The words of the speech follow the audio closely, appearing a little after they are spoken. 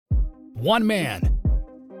One man,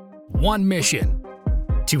 one mission,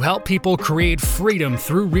 to help people create freedom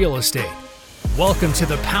through real estate. Welcome to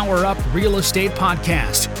the Power Up Real Estate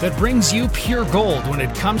Podcast that brings you pure gold when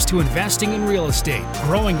it comes to investing in real estate,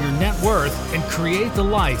 growing your net worth, and create the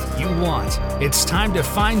life you want. It's time to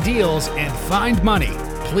find deals and find money.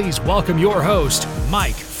 Please welcome your host,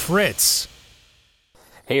 Mike Fritz.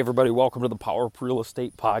 Hey everybody, welcome to the Power Up Real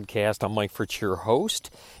Estate Podcast. I'm Mike Fritz, your host.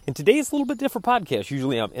 And today is a little bit different podcast.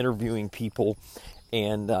 Usually I'm interviewing people,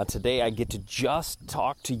 and today I get to just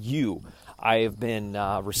talk to you. I have been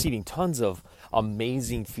receiving tons of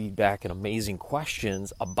amazing feedback and amazing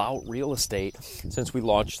questions about real estate since we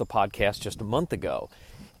launched the podcast just a month ago.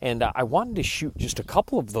 And I wanted to shoot just a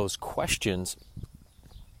couple of those questions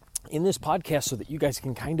in this podcast so that you guys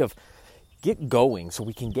can kind of get going, so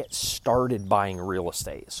we can get started buying real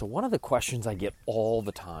estate. So one of the questions I get all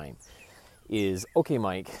the time is, okay,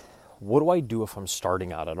 Mike, what do I do if I'm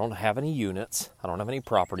starting out? I don't have any units. I don't have any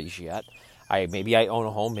properties yet. Maybe I own a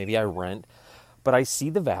home, maybe I rent, but I see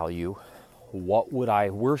the value.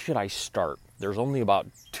 Where should I start? There's only about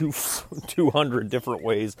 200 different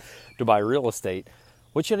ways to buy real estate.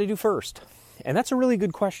 What should I do first? And that's a really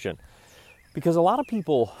good question, because a lot of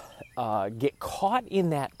people get caught in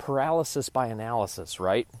that paralysis by analysis,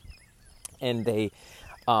 right? And they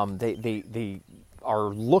are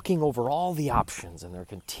looking over all the options, and they're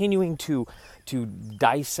continuing to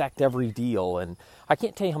dissect every deal. And I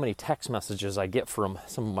can't tell you how many text messages I get from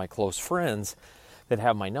some of my close friends that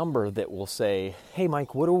have my number that will say, "Hey,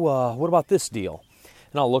 Mike, what about this deal?"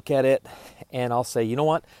 And I'll look at it and I'll say, "You know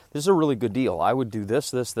what? This is a really good deal. I would do this,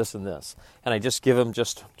 this, this, and this." And I just give them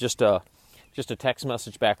just a text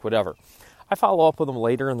message back, whatever. I follow up with them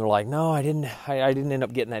later and they're like, "No, I didn't end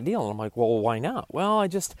up getting that deal." And I'm like, "Well, why not?" "Well, I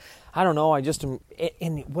don't know.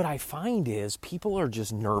 And what I find is people are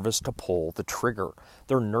just nervous to pull the trigger.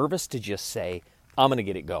 They're nervous to just say, "I'm going to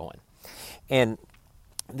get it going." And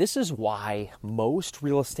this is why most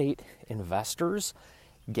real estate investors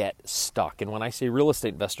get stuck. And when I say real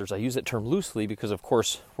estate investors, I use that term loosely because, of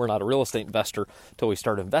course, we're not a real estate investor until we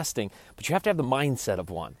start investing, but you have to have the mindset of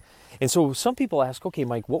one. And so some people ask, "Okay,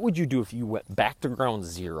 Mike, what would you do if you went back to ground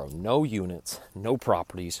zero? No units, no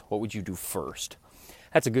properties. What would you do first?"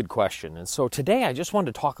 That's a good question. And so today I just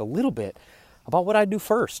wanted to talk a little bit about what I'd do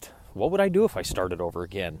first. What would I do if I started over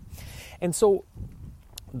again? And so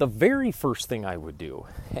the very first thing I would do,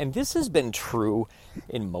 and this has been true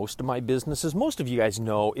in most of my businesses. Most of you guys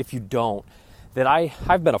know, if you don't, that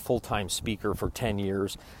I've been a full-time speaker for 10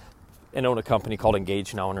 years and own a company called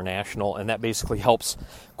Engage Now International, and that basically helps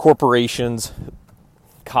corporations,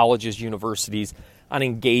 colleges, universities on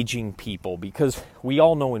engaging people, because we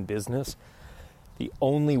all know in business, the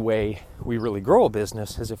only way we really grow a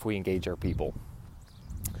business is if we engage our people.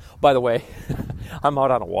 By the way, I'm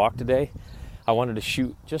out on a walk today. I wanted to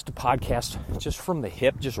shoot just a podcast just from the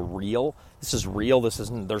hip, just real. This is real.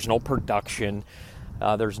 There's no production.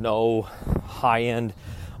 There's no high-end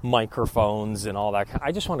microphones and all that.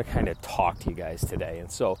 I just want to kind of talk to you guys today.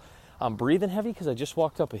 And so I'm breathing heavy because I just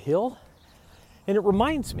walked up a hill, and it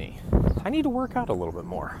reminds me I need to work out a little bit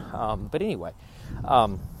more. But anyway,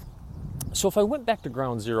 so if I went back to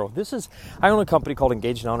ground zero, I own a company called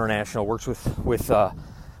Engage Now International, works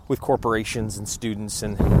with corporations and students,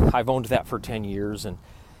 and I've owned that for 10 years,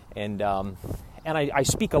 and I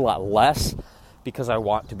speak a lot less because I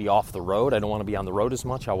want to be off the road. I don't want to be on the road as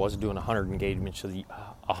much. I was doing 100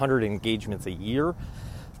 engagements a year,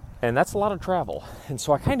 and that's a lot of travel. And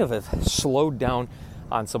so I kind of have slowed down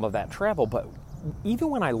on some of that travel. But even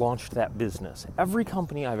when I launched that business, every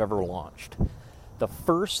company I've ever launched, the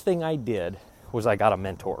first thing I did was I got a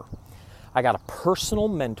mentor. I got a personal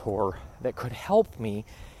mentor that could help me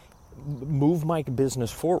move my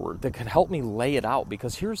business forward, that could help me lay it out.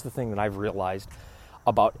 Because here's the thing that I've realized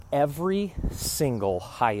about every single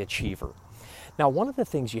high achiever. Now, one of the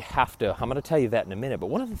things I'm going to tell you that in a minute, but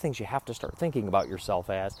one of the things you have to start thinking about yourself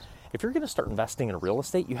as, if you're going to start investing in real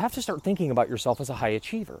estate, you have to start thinking about yourself as a high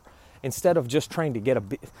achiever. Instead of just trying to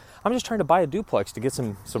I'm just trying to buy a duplex to get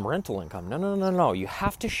some rental income. No. You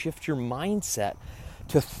have to shift your mindset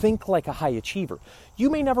to think like a high achiever. You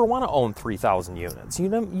may never want to own 3,000 units. You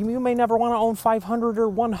may never want to own 500 or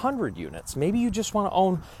 100 units. Maybe you just want to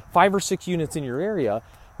own 5 or 6 units in your area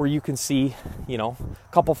where you can see, a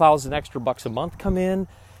couple thousand extra bucks a month come in,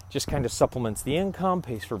 just kind of supplements the income,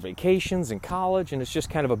 pays for vacations and college, and it's just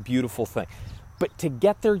kind of a beautiful thing. But to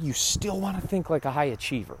get there, you still want to think like a high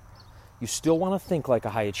achiever.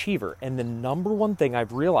 And the number one thing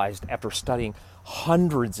I've realized after studying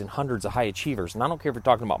hundreds and hundreds of high achievers, and I don't care if you're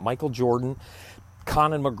talking about Michael Jordan,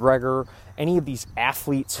 Conor McGregor, any of these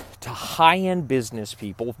athletes, to high-end business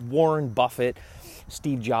people, Warren Buffett,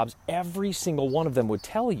 Steve Jobs, every single one of them would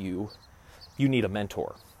tell you, you need a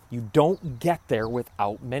mentor. You don't get there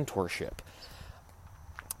without mentorship.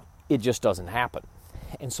 It just doesn't happen.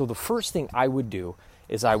 And so the first thing I would do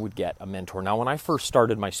is I would get a mentor. Now, when I first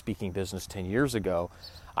started my speaking business 10 years ago,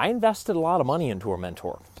 I invested a lot of money into a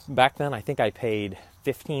mentor. Back then, I think I paid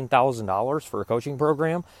 $15,000 for a coaching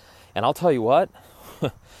program. And I'll tell you what,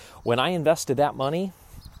 when I invested that money,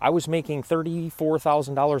 I was making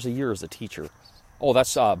 $34,000 a year as a teacher. Oh,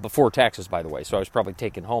 that's before taxes, by the way. So I was probably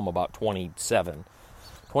taking home about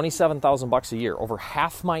 $27,000 a year. Over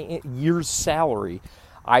half my year's salary,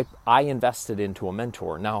 I invested into a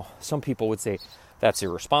mentor. Now, some people would say, that's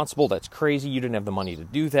irresponsible, that's crazy, you didn't have the money to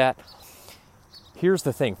do that. Here's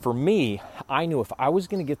the thing. For me, I knew if I was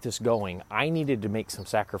going to get this going, I needed to make some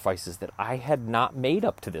sacrifices that I had not made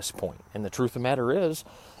up to this point. And the truth of the matter is,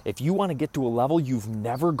 if you want to get to a level you've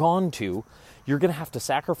never gone to, you're going to have to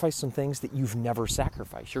sacrifice some things that you've never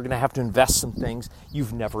sacrificed. You're going to have to invest some things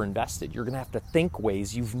you've never invested. You're going to have to think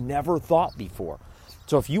ways you've never thought before.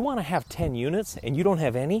 So if you want to have 10 units and you don't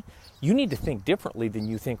have any, you need to think differently than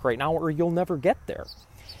you think right now, or you'll never get there.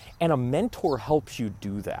 And a mentor helps you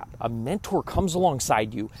do that. A mentor comes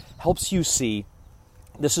alongside you, helps you see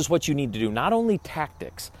this is what you need to do. Not only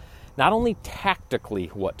tactics, not only tactically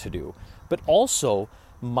what to do, but also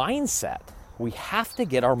mindset. We have to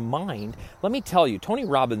get our mind. Let me tell you, Tony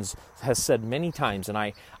Robbins has said many times, and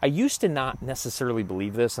I used to not necessarily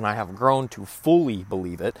believe this, and I have grown to fully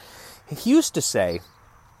believe it. He used to say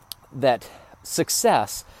that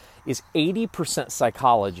success is 80%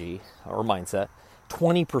 psychology or mindset,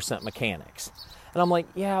 20% mechanics. And I'm like,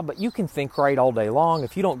 yeah, but you can think right all day long.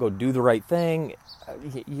 If you don't go do the right thing,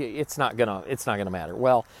 it's not gonna matter.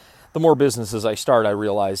 Well, the more businesses I start, I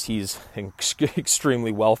realize he's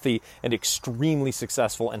extremely wealthy and extremely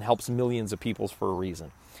successful and helps millions of people for a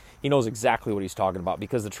reason. He knows exactly what he's talking about,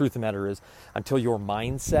 because the truth of the matter is, until your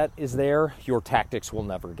mindset is there, your tactics will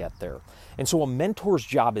never get there. And so a mentor's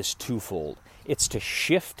job is twofold. It's to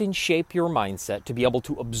shift and shape your mindset to be able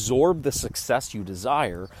to absorb the success you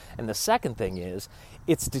desire. And the second thing is,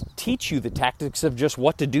 it's to teach you the tactics of just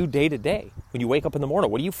what to do day to day. When you wake up in the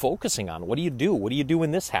morning, what are you focusing on? What do you do? What do you do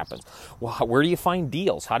when this happens? Well, where do you find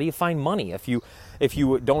deals? How do you find money? If you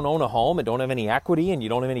don't own a home and don't have any equity and you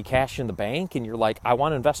don't have any cash in the bank and you're like, I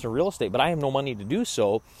want to invest in real estate, but I have no money to do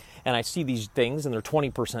so, and I see these things and they're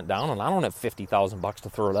 20% down and I don't have $50,000 to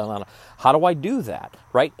throw down on, how do I do that,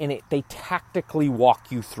 right? And they tactically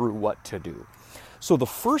walk you through what to do. So the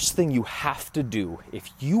first thing you have to do if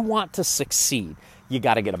you want to succeed, you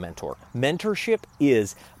got to get a mentor. Mentorship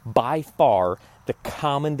is by far the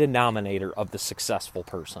common denominator of the successful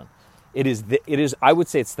person. It is, I would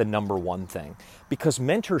say it's the number one thing, because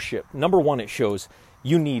mentorship, number one, it shows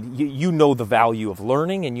you know the value of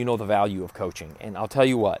learning and you know the value of coaching. And I'll tell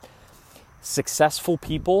you what, successful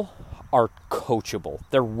people are coachable.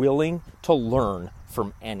 They're willing to learn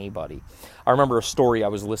from anybody. I remember a story I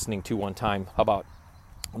was listening to one time about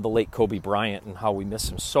the late Kobe Bryant and how we miss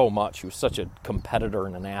him so much. He was such a competitor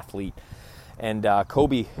and an athlete. And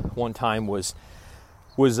Kobe one time was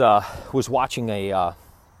watching a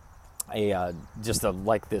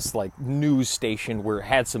news station where it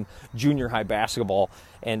had some junior high basketball,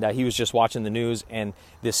 and he was just watching the news, and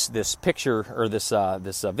this picture or this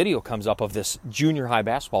video comes up of this junior high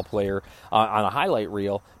basketball player on a highlight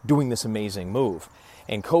reel doing this amazing move.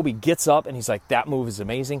 And Kobe gets up and he's like, that move is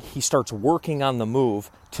amazing. He starts working on the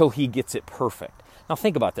move till he gets it perfect. Now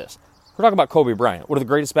think about this. We're talking about Kobe Bryant, one of the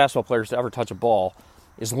greatest basketball players to ever touch a ball,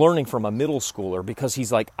 is learning from a middle schooler, because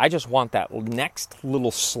he's like, I just want that next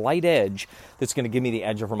little slight edge that's going to give me the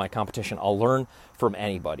edge over my competition. I'll learn from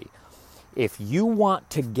anybody. If you want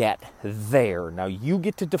to get there, now you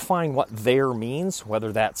get to define what there means,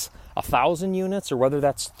 whether that's 1,000 units or whether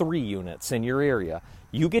that's 3 units in your area.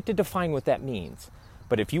 You get to define what that means.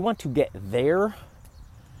 But if you want to get there,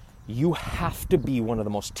 you have to be one of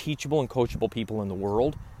the most teachable and coachable people in the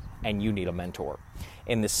world, and you need a mentor.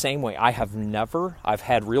 In the same way, I've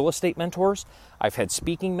had real estate mentors, I've had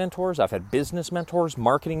speaking mentors, I've had business mentors,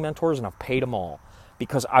 marketing mentors, and I've paid them all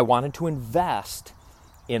because I wanted to invest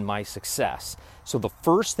in my success. So the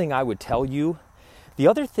first thing I would tell you,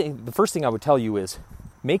 is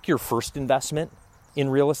make your first investment in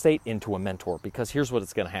real estate into a mentor, because here's what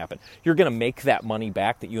it's going to happen. You're going to make that money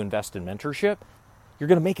back that you invest in mentorship. You're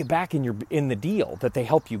going to make it back in the deal that they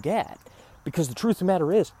help you get, because the truth of the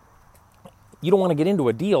matter is, you don't want to get into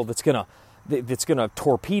a deal that's going that's going to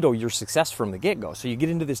torpedo your success from the get-go. So you get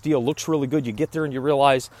into this deal, looks really good, you get there and you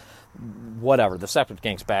realize, whatever, the septic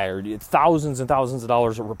tank's bad, or thousands and thousands of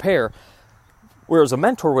dollars of repair, whereas a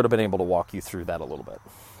mentor would have been able to walk you through that a little bit.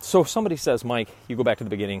 So if somebody says, Mike, you go back to the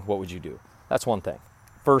beginning, what would you do? That's one thing.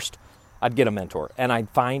 First, I'd get a mentor, and I'd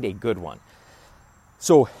find a good one.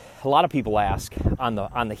 So a lot of people ask on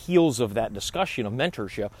the heels of that discussion of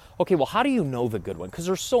mentorship, okay, well, how do you know the good one? Because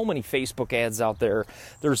there's so many Facebook ads out there.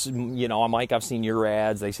 There's, Mike, I've seen your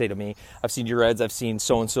ads. They say to me, I've seen your ads. I've seen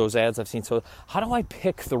so-and-so's ads. How do I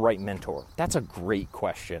pick the right mentor? That's a great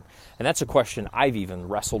question. And that's a question I've even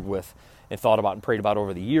wrestled with and thought about and prayed about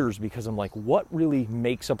over the years, because I'm like, what really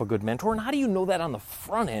makes up a good mentor? And how do you know that on the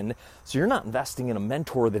front end so you're not investing in a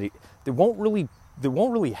mentor that won't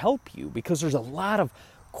really help you? Because there's a lot of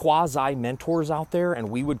quasi-mentors out there, and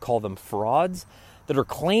we would call them frauds, that are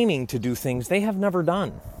claiming to do things they have never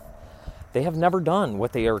done. They have never done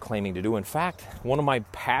what they are claiming to do. In fact, one of my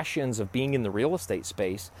passions of being in the real estate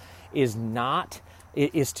space is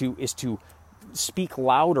to speak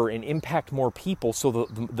louder and impact more people, so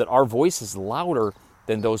that our voice is louder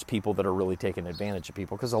than those people that are really taking advantage of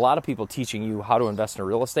people. Because a lot of people teaching you how to invest in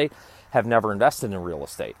real estate have never invested in real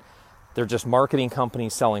estate. They're just marketing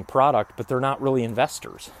companies selling product, but they're not really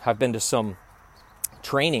investors. I've been to some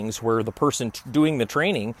trainings where the person doing the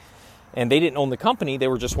training, and they didn't own the company, they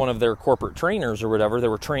were just one of their corporate trainers or whatever. They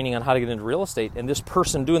were training on how to get into real estate, and this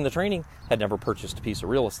person doing the training had never purchased a piece of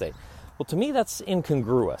real estate. Well, to me, that's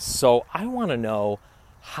incongruous. So I want to know,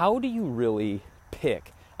 how do you really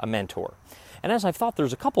pick a mentor? And as I've thought,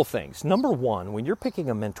 there's a couple things. Number one, when you're picking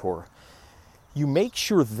a mentor, you make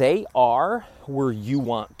sure they are where you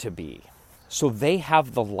want to be. So they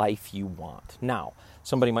have the life you want. Now,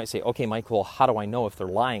 somebody might say, okay, Mike, well, how do I know if they're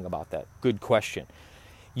lying about that? Good question.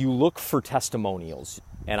 You look for testimonials.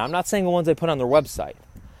 And I'm not saying the ones they put on their website.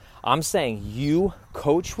 I'm saying you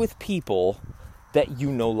coach with people that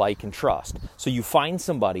you know, like, and trust. So you find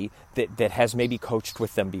somebody that has maybe coached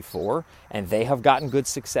with them before, and they have gotten good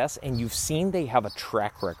success, and you've seen they have a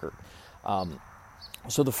track record.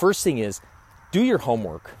 So the first thing is, do your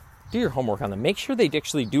homework. Do your homework on them. Make sure they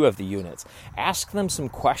actually do have the units. Ask them some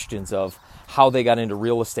questions of how they got into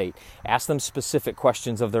real estate. Ask them specific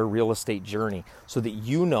questions of their real estate journey so that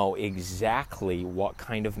you know exactly what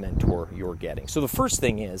kind of mentor you're getting. So the first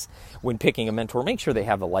thing is, when picking a mentor, make sure they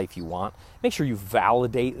have the life you want. Make sure you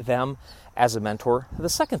validate them as a mentor. The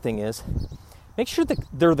second thing is, make sure that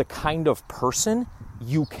they're the kind of person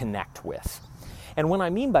you connect with. And what I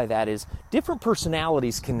mean by that is, different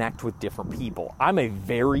personalities connect with different people. I'm a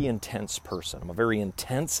very intense person. I'm a very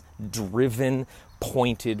intense, driven,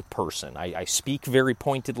 pointed person. I speak very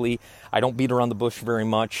pointedly. I don't beat around the bush very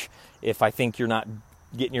much. If I think you're not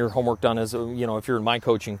getting your homework done, if you're in my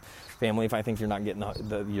coaching family, if I think you're not getting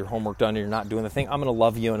your homework done and you're not doing the thing, I'm going to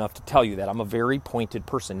love you enough to tell you that. I'm a very pointed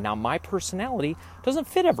person. Now, my personality doesn't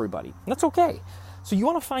fit everybody. That's okay. So you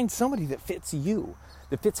want to find somebody that fits you,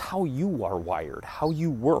 that fits how you are wired, how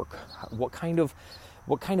you work, what kind of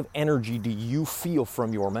energy do you feel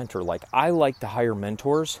from your mentor. Like, I like to hire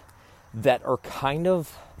mentors that are kind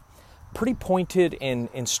of pretty pointed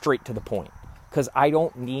and straight to the point, because I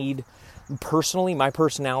don't need, personally, my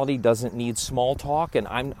personality doesn't need small talk, and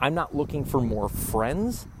I'm not looking for more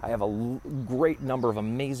friends. I have a great number of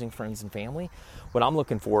amazing friends and family. What I'm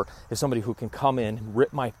looking for is somebody who can come in,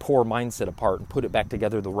 rip my poor mindset apart, and put it back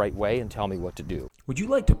together the right way and tell me what to do. Would you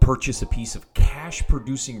like to purchase a piece of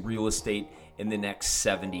cash-producing real estate in the next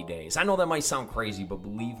 70 days? I know that might sound crazy, but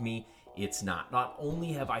believe me, it's not. Not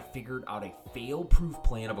only have I figured out a fail-proof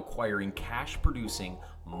plan of acquiring cash-producing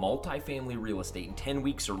multifamily real estate in 10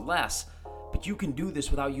 weeks or less, but you can do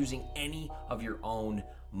this without using any of your own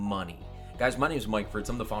money. Guys, my name is Mike Fritz.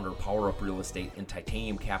 I'm the founder of Power Up Real Estate and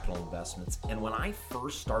Titanium Capital Investments. And when I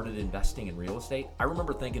first started investing in real estate, I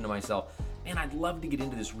remember thinking to myself, man, I'd love to get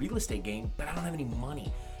into this real estate game, but I don't have any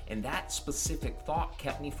money. And that specific thought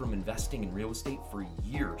kept me from investing in real estate for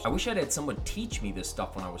years. I wish I'd had someone teach me this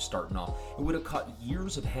stuff when I was starting off. It would have cut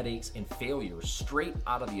years of headaches and failures straight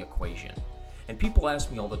out of the equation. And people ask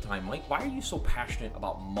me all the time, Mike, why are you so passionate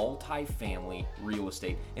about multifamily real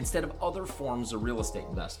estate instead of other forms of real estate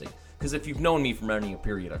investing? Because if you've known me for any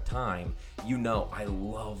period of time, you know I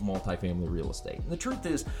love multifamily real estate. And the truth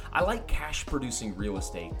is, I like cash-producing real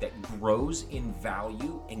estate that grows in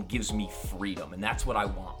value and gives me freedom. And that's what I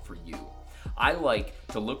want for you. I like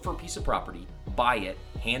to look for a piece of property, buy it,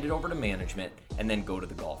 hand it over to management, and then go to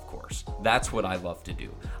the golf course. That's what I love to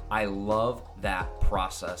do. I love that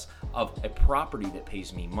process of a property that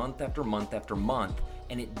pays me month after month after month,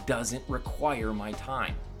 and it doesn't require my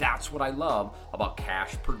time. That's what I love about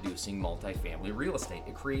cash producing multifamily real estate.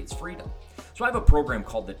 It creates freedom. So I have a program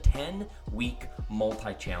called the 10-Week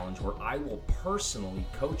Multi-Challenge where I will personally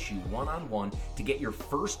coach you one-on-one to get your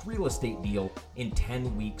first real estate deal in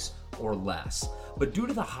 10 weeks or less. But due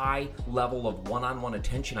to the high level of one-on-one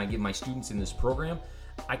attention I give my students in this program,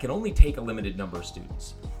 I can only take a limited number of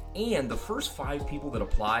students. And the first 5 people that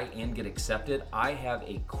apply and get accepted, I have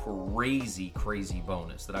a crazy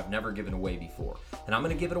bonus that I've never given away before. And I'm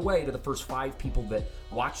going to give it away to the first 5 people that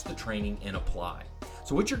watch the training and apply.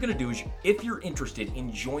 So what you're going to do is, if you're interested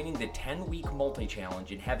in joining the 10-week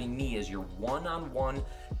multi-challenge and having me as your one-on-one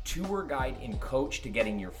tour guide and coach to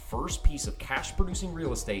getting your first piece of cash-producing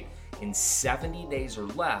real estate in 70 days or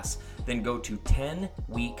less, then go to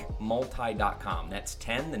 10weekmulti.com. That's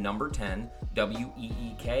 10, the number 10,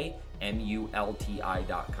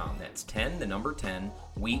 WEEKMULTI.com. That's 10, the number 10,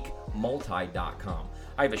 weekmulti.com.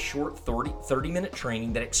 I have a short 30-minute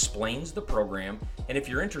training that explains the program, and if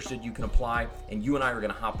you're interested, you can apply, and you and I are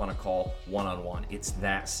going to hop on a call one-on-one. It's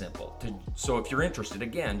that simple. So if you're interested,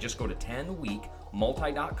 again, just go to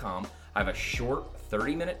 10weekmulti.com. I have a short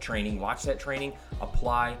 30-minute training. Watch that training,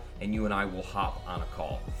 apply, and you and I will hop on a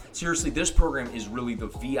call. Seriously, this program is really the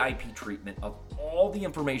VIP treatment of all the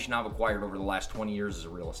information I've acquired over the last 20 years as a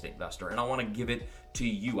real estate investor, and I want to give it to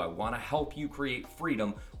you. I want to help you create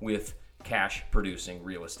freedom with cash producing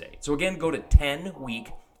real estate. So again, go to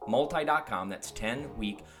 10weekmulti.com. That's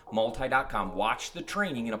 10weekmulti.com. Watch the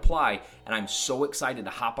training and apply. And I'm so excited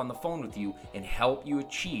to hop on the phone with you and help you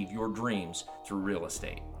achieve your dreams through real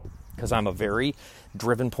estate. Because I'm a very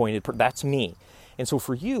driven, pointed person. That's me. And so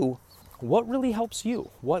for you, what really helps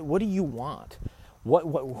you? What do you want?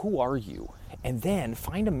 Who are you? And then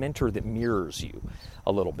find a mentor that mirrors you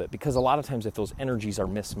a little bit. Because a lot of times if those energies are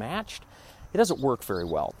mismatched, it doesn't work very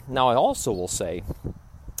well. Now, I also will say,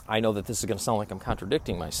 I know that this is going to sound like I'm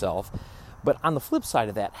contradicting myself, but on the flip side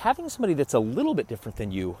of that, having somebody that's a little bit different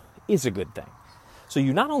than you is a good thing. So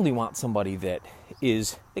you not only want somebody that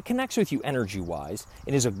connects with you energy-wise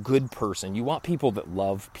and is a good person, you want people that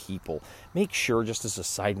love people. Make sure, just as a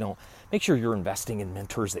side note, make sure you're investing in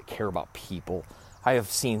mentors that care about people. I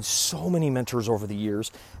have seen so many mentors over the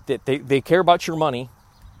years that they care about your money,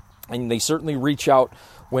 and they certainly reach out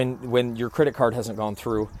when your credit card hasn't gone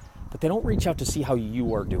through, but they don't reach out to see how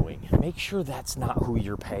you are doing. Make sure that's not who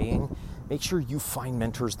you're paying. Make sure you find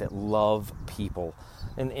mentors that love people.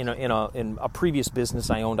 In a previous business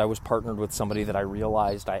I owned, I was partnered with somebody that I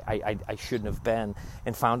realized I shouldn't have been,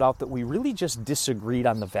 and found out that we really just disagreed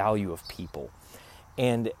on the value of people.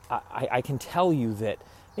 And I can tell you that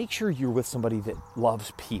make sure you're with somebody that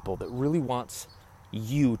loves people, that really wants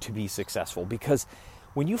you to be successful, because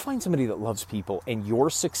when you find somebody that loves people and your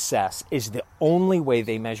success is the only way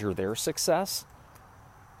they measure their success,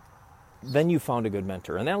 then you found a good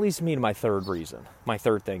mentor. And that leads me to my third reason. My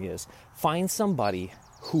third thing is find somebody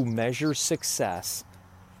who measures success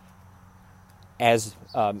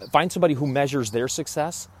find somebody who measures their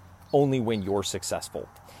success only when you're successful.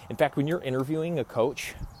 In fact, when you're interviewing a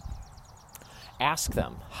coach, ask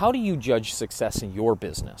them, how do you judge success in your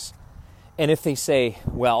business? And if they say,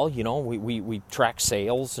 well, we track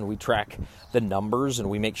sales and we track the numbers and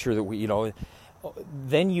we make sure that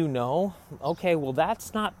then okay, well,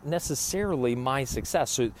 that's not necessarily my success.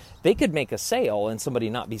 So they could make a sale and somebody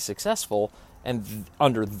not be successful, and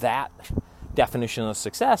under that definition of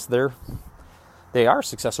success, they are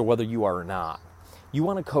successful whether you are or not. You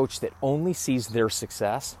want a coach that only sees their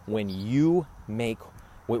success when you make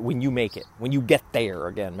it, when you get there.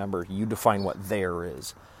 Again, remember, you define what there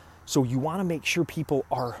is. So you want to make sure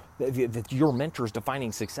that your mentor is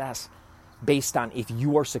defining success based on if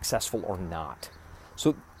you are successful or not.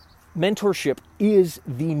 So mentorship is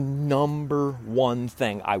the number one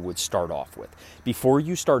thing I would start off with. Before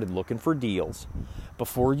you started looking for deals,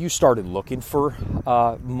 before you started looking for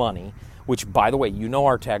money, which, by the way,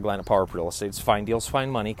 our tagline at Power Up Real Estate is find deals,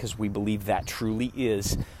 find money, because we believe that truly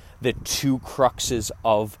is the two cruxes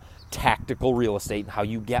of tactical real estate and how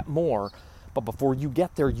you get more. But before you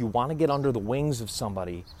get there, you want to get under the wings of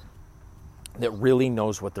somebody that really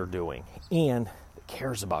knows what they're doing and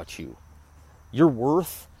cares about you. You're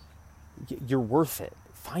worth it.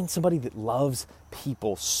 Find somebody that loves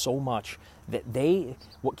people so much that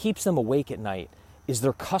what keeps them awake at night is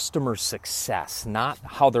their customer success, not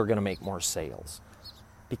how they're going to make more sales.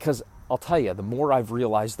 Because I'll tell you, the more I've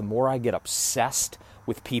realized, the more I get obsessed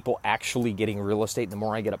with people actually getting real estate, the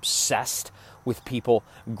more I get obsessed with people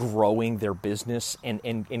growing their business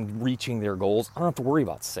and reaching their goals. I don't have to worry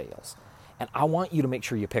about sales. And I want you to make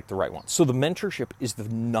sure you pick the right one. So the mentorship is the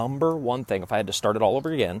number one thing. If I had to start it all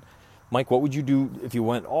over again, Mike, what would you do if you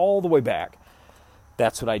went all the way back?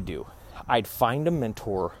 That's what I'd do. I'd find a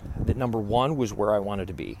mentor that, number one, was where I wanted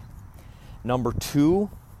to be. Number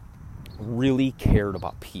two, really cared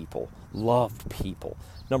about people, loved people.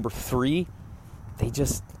 Number three, they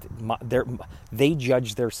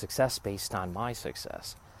judge their success based on my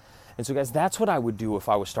success. And so, guys, that's what I would do if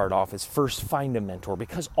I was start off, is first find a mentor,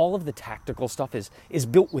 because all of the tactical stuff is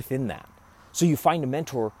built within that. So you find a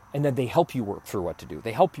mentor, and then they help you work through what to do.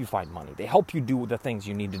 They help you find money. They help you do the things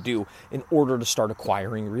you need to do in order to start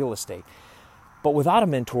acquiring real estate. But without a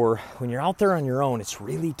mentor, when you're out there on your own, it's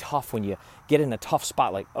really tough when you get in a tough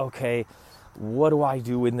spot, like, okay, what do I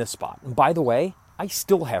do in this spot? And by the way, I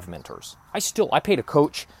still have mentors. I paid a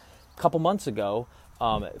coach a couple months ago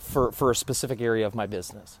for a specific area of my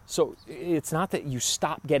business. So it's not that you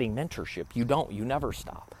stop getting mentorship. You never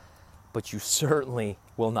stop. But you certainly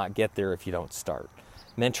will not get there if you don't start.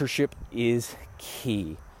 Mentorship is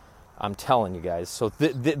key. I'm telling you guys. So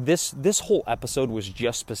this whole episode was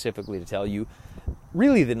just specifically to tell you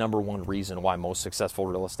really the number one reason why most successful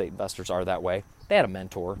real estate investors are that way. They had a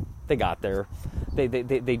mentor. They got there. They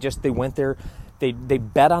went there. They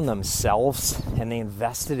bet on themselves, and they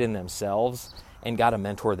invested in themselves and got a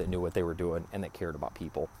mentor that knew what they were doing and that cared about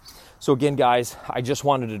people. So again, guys, I just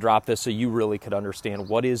wanted to drop this so you really could understand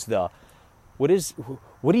what do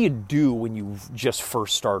you do when you just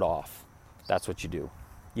first start off? That's what you do.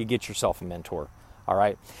 You get yourself a mentor. All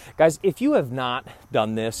right. Guys, if you have not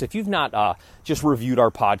done this, if you've not just reviewed our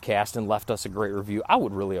podcast and left us a great review, I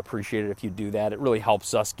would really appreciate it if you do that. It really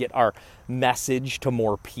helps us get our message to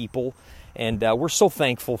more people. And we're so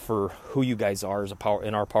thankful for who you guys are as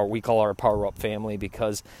we call our Power Up family,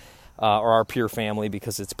 because or our peer family,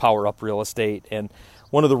 because it's Power Up Real Estate. And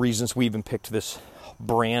one of the reasons we even picked this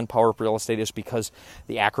brand, Power Up Real Estate, is because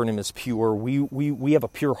the acronym is pure. We have a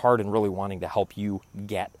pure heart in really wanting to help you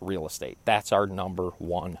get real estate. That's our number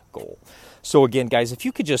one goal. So again, guys, if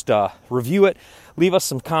you could just review it, leave us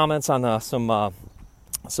some comments on some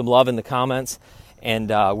love in the comments,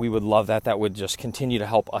 and we would love that. That would just continue to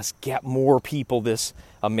help us get more people this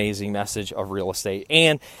amazing message of real estate.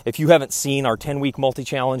 And if you haven't seen our 10-week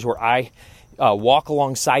multi-challenge where I walk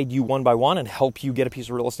alongside you one by one and help you get a piece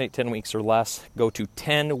of real estate 10 weeks or less, go to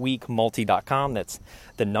 10weekmulti.com. That's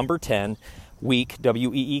the number 10, week,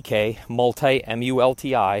 W-E-E-K, multi,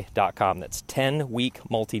 M-U-L-T-I.com. That's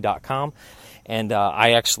 10weekmulti.com. And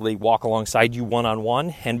I actually walk alongside you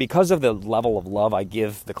one-on-one. And because of the level of love I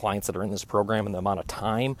give the clients that are in this program and the amount of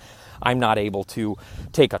time, I'm not able to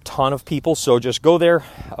take a ton of people. So just go there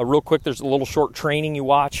real quick. There's a little short training you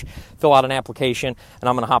watch, fill out an application, and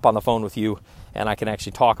I'm going to hop on the phone with you, and I can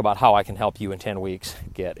actually talk about how I can help you in 10 weeks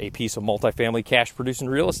get a piece of multifamily cash producing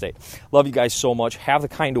real estate. Love you guys so much. Have the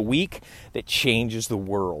kind of week that changes the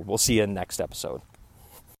world. We'll see you in the next episode.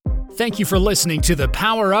 Thank you for listening to the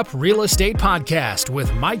Power Up Real Estate Podcast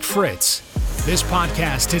with Mike Fritz. This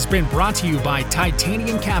podcast has been brought to you by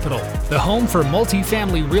Titanium Capital, the home for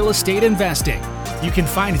multifamily real estate investing. You can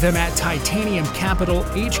find them at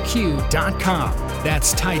titaniumcapitalhq.com.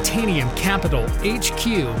 That's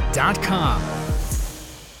titaniumcapitalhq.com.